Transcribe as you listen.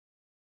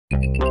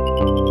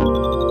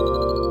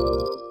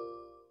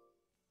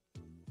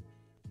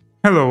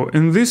Hello,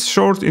 in this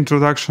short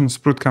introduction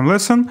SprutCAM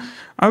lesson,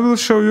 I will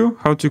show you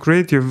how to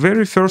create your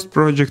very first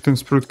project in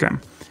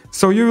SprutCAM.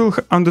 So you will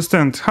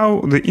understand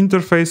how the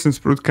interface in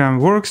SprutCAM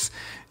works,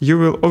 you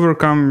will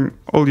overcome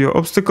all your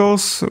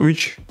obstacles,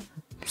 which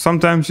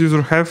sometimes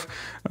users have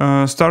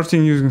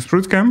starting using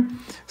SprutCAM.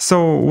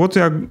 So what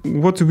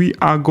we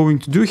are going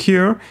to do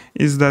here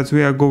is that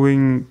we are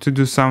going to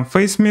do some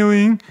face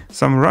milling,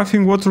 some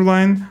roughing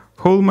waterline,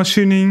 hole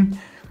machining,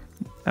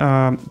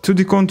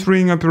 2D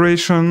contouring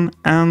operation,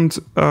 and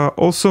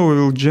also we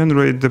will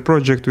generate the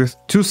project with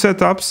two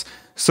setups.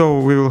 So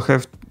we will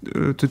have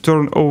to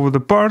turn over the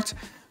part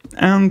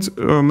and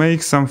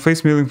make some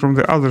face milling from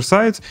the other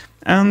side.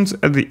 And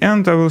at the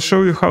end I will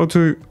show you how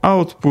to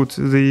output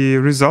the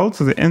result,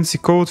 the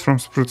NC code from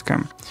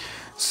SprutCAM.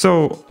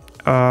 So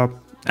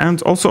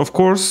and also of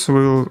course we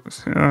will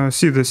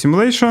see the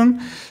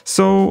simulation.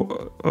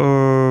 So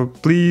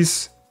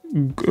please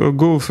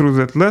go through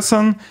that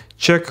lesson,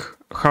 check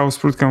how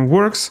SprutCAM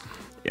works,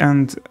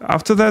 and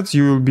after that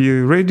you will be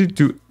ready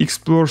to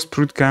explore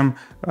SprutCAM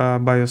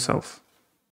by yourself.